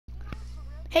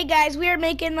Hey guys, we are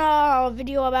making a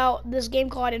video about this game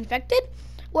called Infected,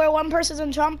 where one person's a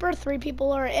chomper, 3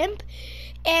 people are imp,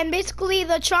 and basically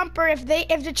the chomper, if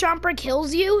the chomper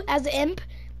kills you as an imp,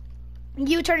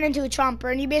 you turn into a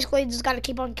chomper, and you basically just gotta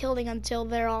keep on killing until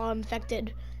they're all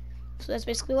infected. So that's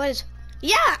basically what it is.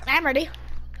 Yeah, I'm ready.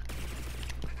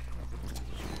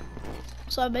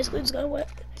 So I'm basically just gonna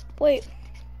wait,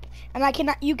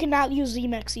 and you cannot use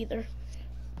Zemex either.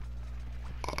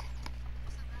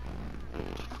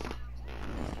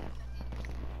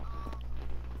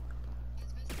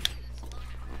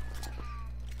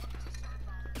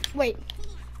 Wait.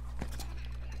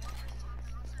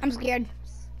 I'm scared.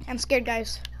 I'm scared,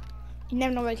 guys. You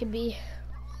never know what it could be.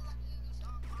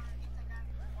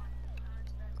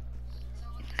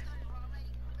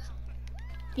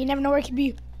 You never know where it could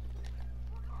be.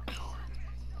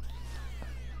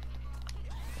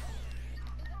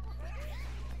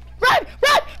 Run!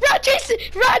 Run! Run, Jason!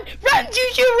 Run! Run,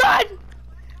 Juju! Run!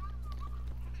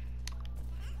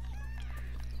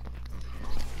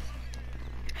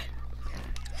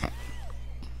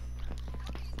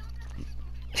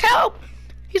 Help!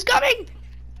 He's coming!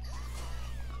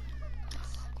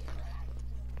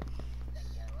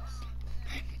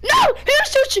 No! There's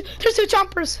two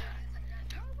chompers!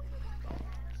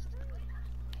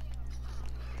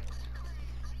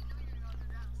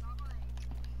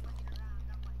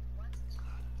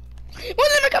 One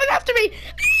of them are coming after me!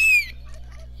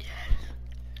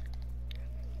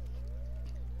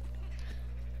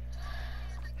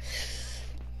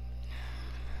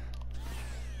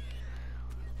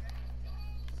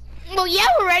 Well, yeah,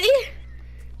 we're ready.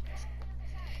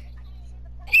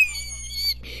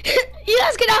 You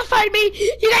guys cannot find me.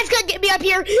 You guys gotta get me up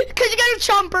here because you guys are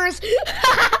chompers.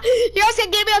 You guys gotta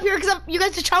get me up here because you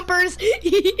guys are chompers.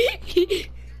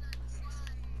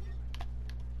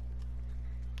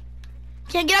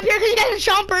 Can't get up here because you guys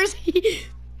are chompers.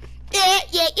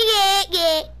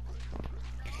 Yeah.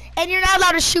 And you're not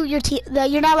allowed to shoot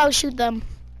you're not allowed to shoot them.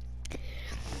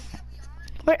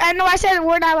 I know I said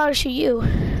we're not allowed to shoot you.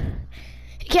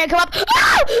 You can't come up. Oh!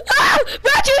 Oh!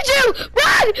 Run, Juju!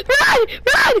 Run!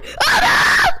 Oh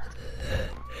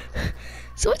no!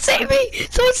 Someone save me!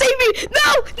 Someone save me!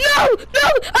 No!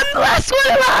 I'm the last one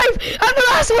alive! I'm the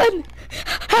last one!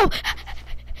 Oh!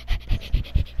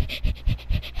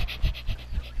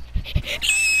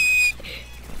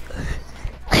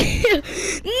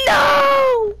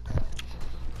 No!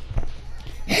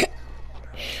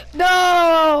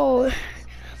 No!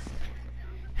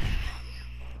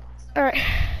 Alright.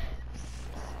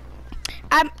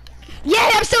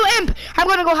 I'm still imp! I'm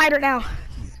gonna go hide right now.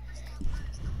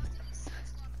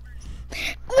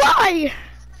 Why?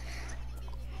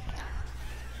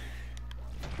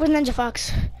 Where's Ninja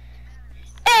Fox?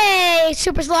 Hey,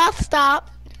 Super Sloth, stop.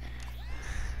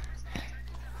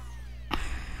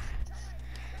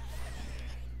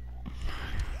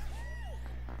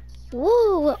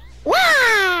 Woo!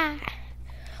 Wah!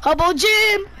 Hobo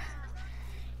Jim!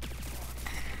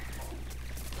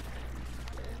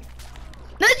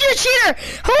 Ninja cheater!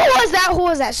 Who was that? Who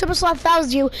was that? Super Sloth, that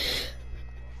was you.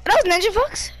 That was Ninja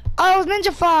Fox? Oh, it was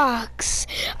Ninja Fox.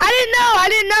 I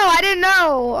didn't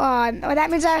know.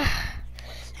 That means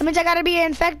I gotta be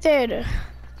infected.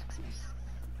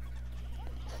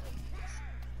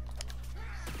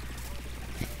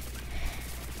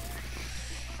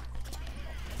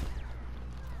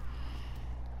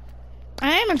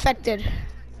 I am infected.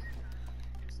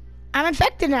 I'm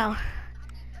infected now.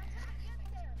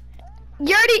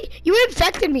 You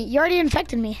infected me. You already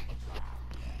infected me.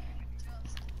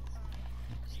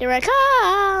 Here I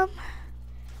come.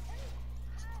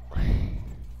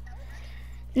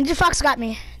 Ninja Fox got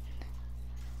me.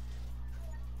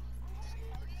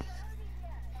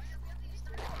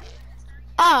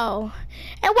 Oh.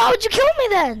 And why would you kill me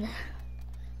then?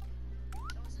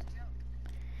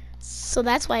 So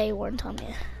that's why he weren't on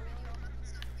me.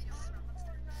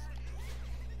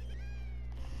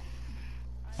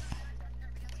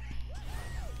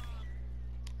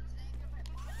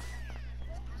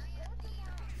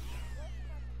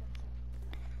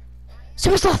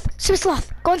 Super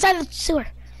Sloth, go inside the sewer.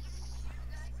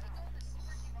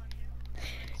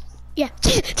 Yeah,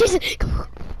 Jason, go.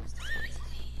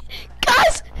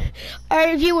 Guys!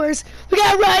 Alright, viewers, we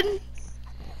gotta run.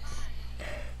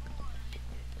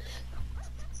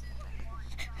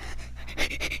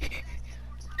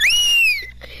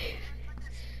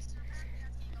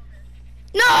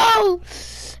 No!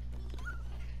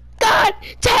 God!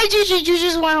 You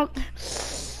just went.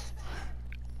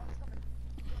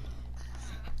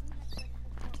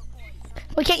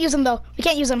 We can't use them though. We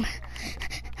can't use them.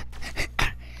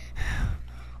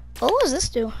 What does this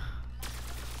do?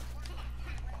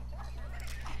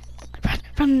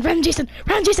 Run, Jason!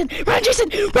 Run, Jason! Run, Jason!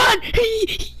 Run!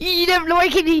 You never know where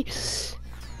he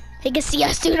can see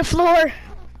us through the floor.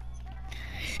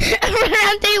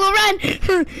 Run, Taylor, run!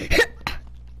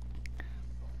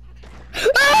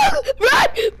 Oh, run!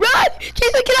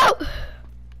 Jason, get out!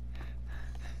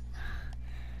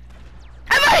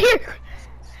 I'm out of here!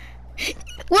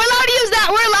 We're allowed to use that.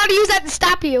 We're allowed to use that to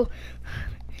stop you.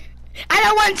 I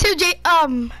don't want to,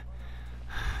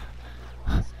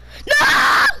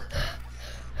 No!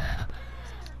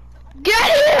 Get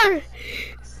out of here!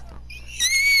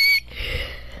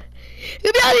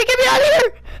 Get me out of here! Get me out of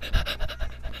here!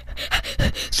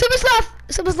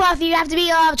 Super sloth, you have to be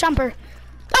a jumper.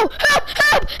 Oh, help!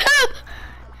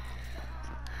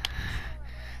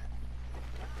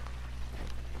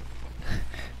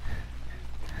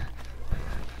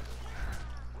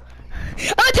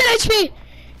 I'm at 10 HP!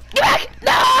 Get back!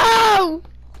 No!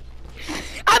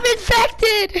 I'm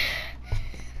infected!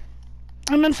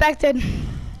 I'm infected.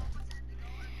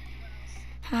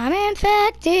 I'm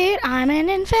an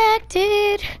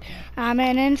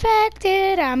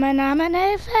infected. I'm an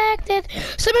infected.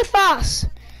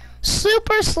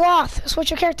 Super sloth. Switch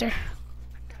your character.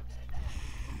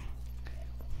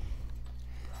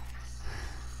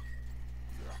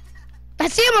 I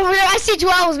see him over here. I see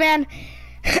 12s, man.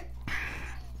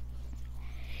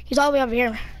 He's all the way over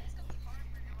here.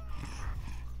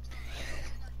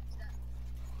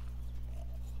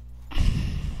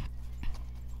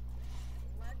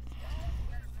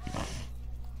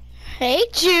 Hey,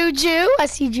 Juju. I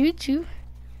see Juju.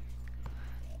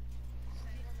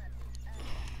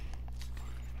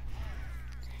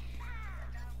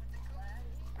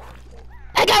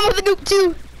 I got him with the goop,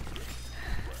 too.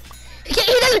 He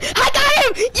doesn't. I got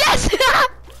him! Yes!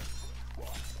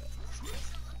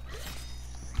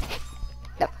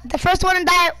 The first one to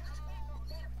die.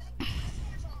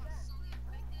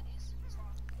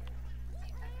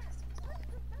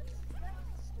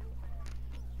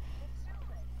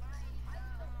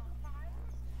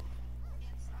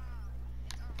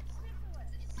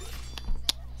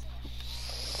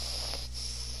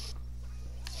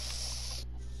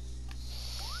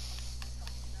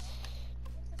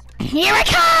 Here I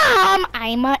come!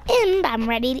 I'm a imp. I'm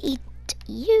ready to eat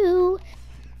you.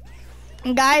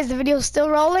 Guys, the video's still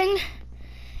rolling.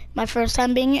 My first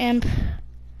time being imp.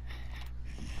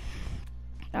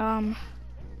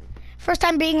 First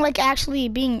time being like actually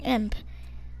being imp.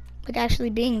 Like actually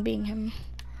being him.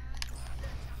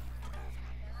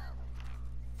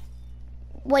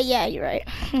 Wait, yeah, you're right.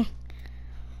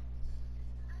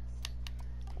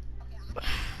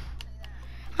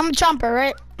 I'm a chomper,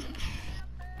 right?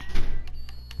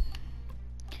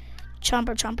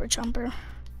 Chomper.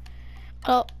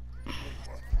 Oh.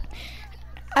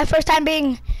 My first time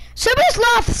being Super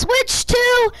Sloth, switch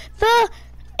to the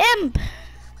imp.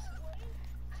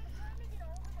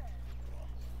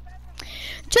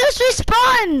 Just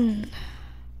respawn.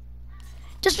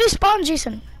 Just respawn,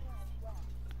 Jason.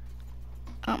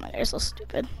 Oh my god, you're so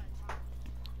stupid.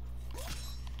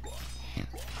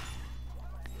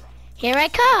 Here I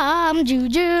come,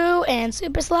 Juju and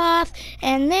Super Sloth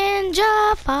and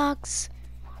Ninja Fox.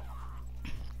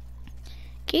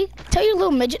 Can you tell your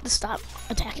little midget to stop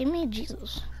attacking me?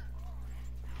 Jesus.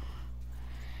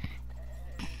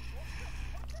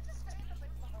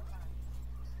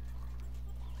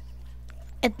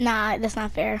 Nah, that's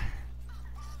not fair.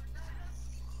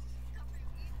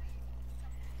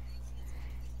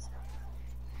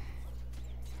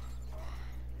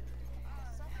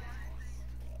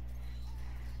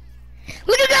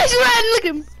 Look at guys run! Look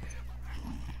at him.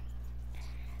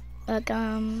 Look,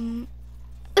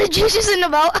 the juice is in the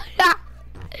boat.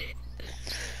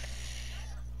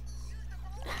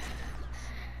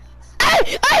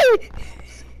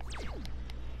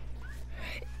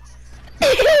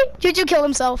 Juju killed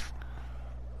himself.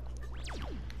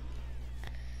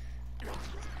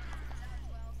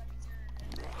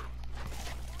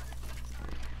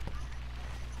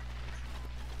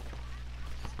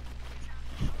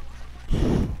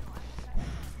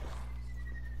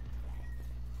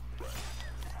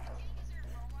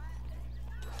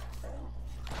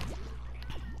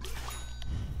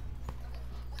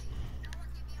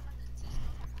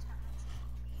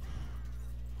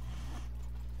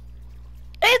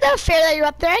 It's not fair that you're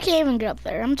up there. I can't even get up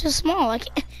there. I'm too small. I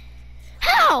can't.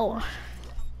 How?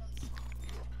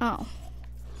 Oh.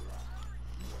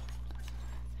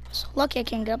 So lucky I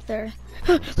can't get up there.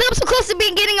 Look, I'm so close to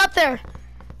getting up there.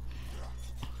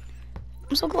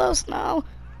 I'm so close now.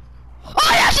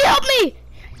 Oh, yeah, she helped me.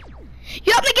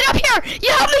 You helped me get up here.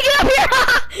 You helped me get up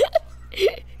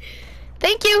here.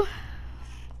 Thank you.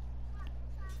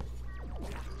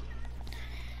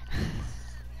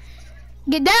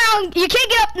 Get down. You can't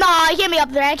get up. No, I can't be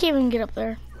up there. I can't even get up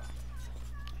there.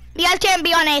 You guys can't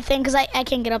be on anything because I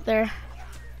can't get up there.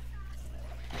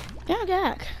 Yeah,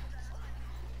 gag.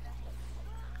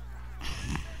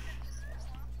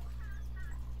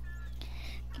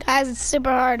 Guys, it's super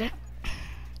hard.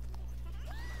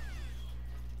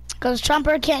 Because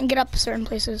Trumper can't get up certain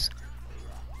places.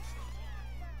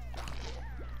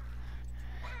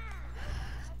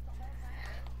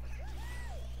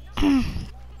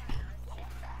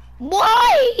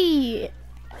 Why?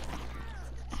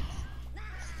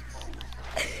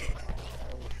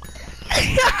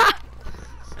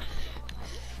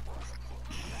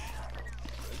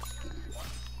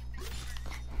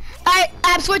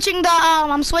 I'm switching the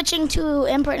I'm switching to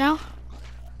imp right now.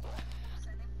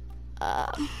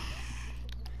 I'm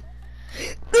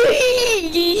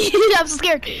so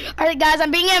scared. All right, guys,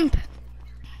 I'm being imp.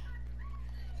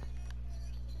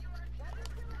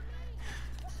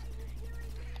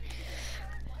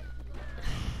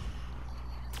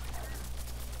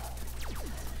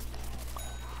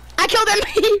 I killed him.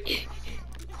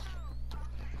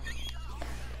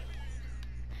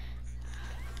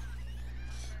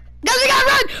 Guys, we gotta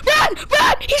run! Run!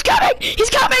 Run! He's coming! He's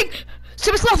coming!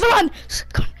 Super slow for run!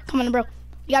 Come on, bro.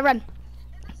 You gotta run.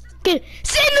 Get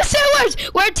sit in the sewers!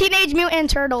 We're Teenage Mutant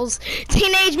Turtles.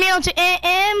 Teenage Mutant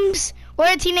Imps.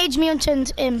 We're Teenage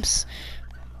Mutant Imps.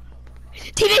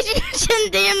 Teenage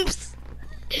Mutant Imps.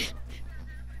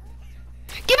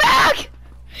 Get back!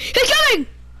 He's coming!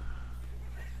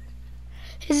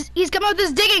 He's coming with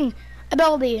his digging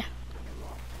ability.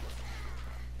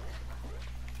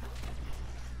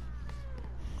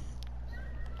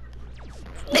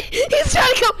 He's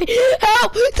trying to kill me!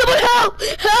 Help! Someone help!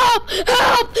 Help!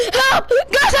 Help! Help!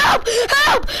 Guys, help!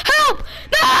 Help! Help!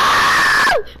 No!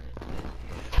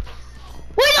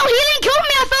 Wait, no, he didn't kill me.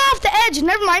 I fell off the edge.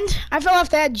 Never mind. I fell off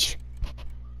the edge.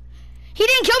 He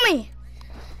didn't kill me.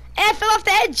 And I fell off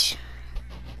the edge.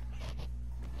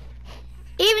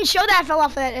 He even showed that I fell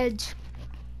off that edge.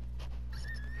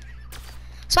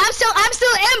 So I'm still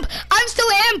imp. I'm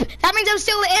still imp. That means I'm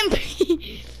still imp.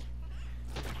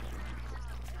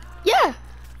 Yeah.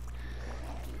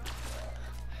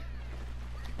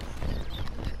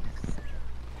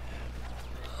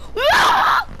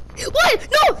 What?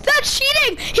 No, that's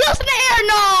cheating. He was in the air.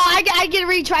 No, I get a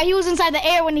retry. He was inside the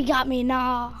air when he got me.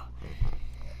 No.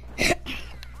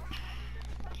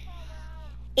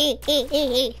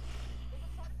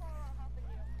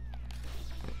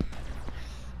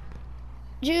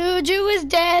 Juju is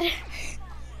dead.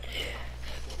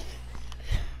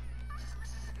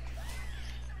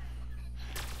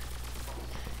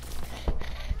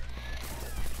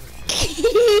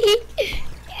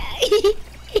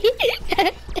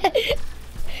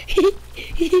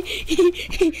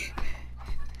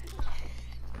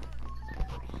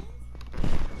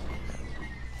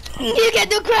 You can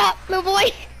do crap, little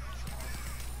boy.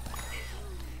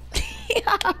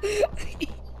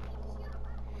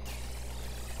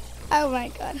 Oh my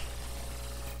god.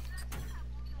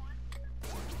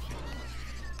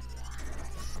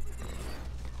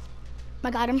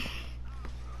 I got him.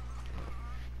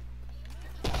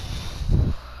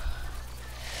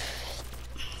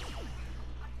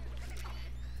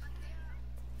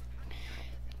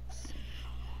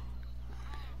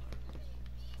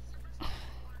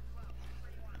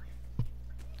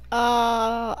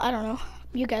 I don't know.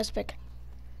 You guys pick.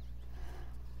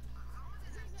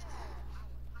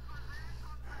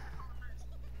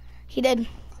 He did.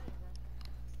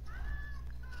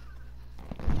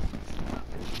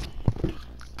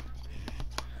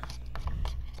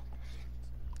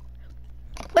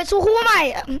 Wait, so who am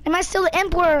I? Am I still the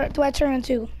imp or do I turn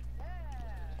into?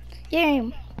 Yeah.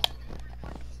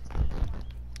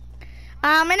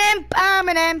 I'm an imp, I'm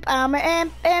an imp, I'm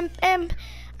an imp.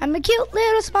 I'm a cute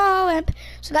little small imp.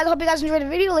 So guys, I hope you guys enjoyed the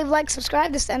video. Leave a like,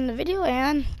 subscribe, this is the end of the video,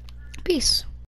 and peace.